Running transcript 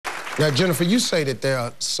Now, Jennifer, you say that there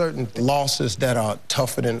are certain losses that are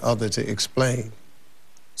tougher than others to explain.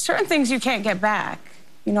 Certain things you can't get back.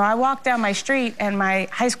 You know, I walk down my street and my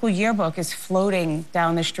high school yearbook is floating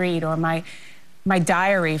down the street, or my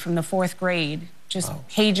diary from the 4th grade, just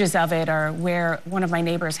pages of it are where one of my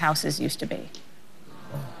neighbor's houses used to be.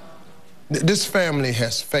 This family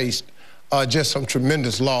has faced just some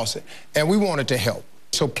tremendous loss, and we wanted to help.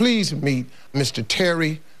 So please meet Mr.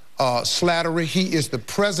 Terry Slattery. He is the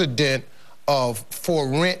president of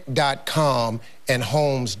ForRent.com and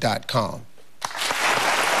Homes.com.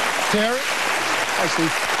 Terry? Hi,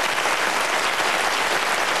 Steve.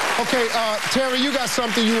 Okay, Terry, you got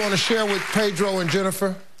something you want to share with Pedro and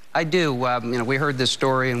Jennifer? I do. You know, we heard this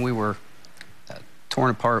story and we were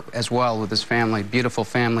torn apart as well with this family, beautiful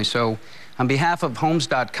family. So on behalf of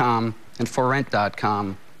Homes.com and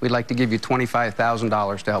ForRent.com, we'd like to give you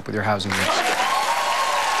 $25,000 to help with your housing needs.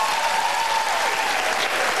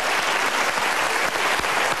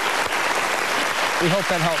 We hope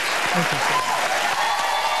that helps. Thank you, sir.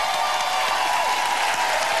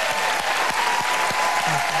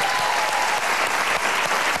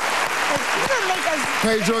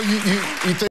 Pedro, you think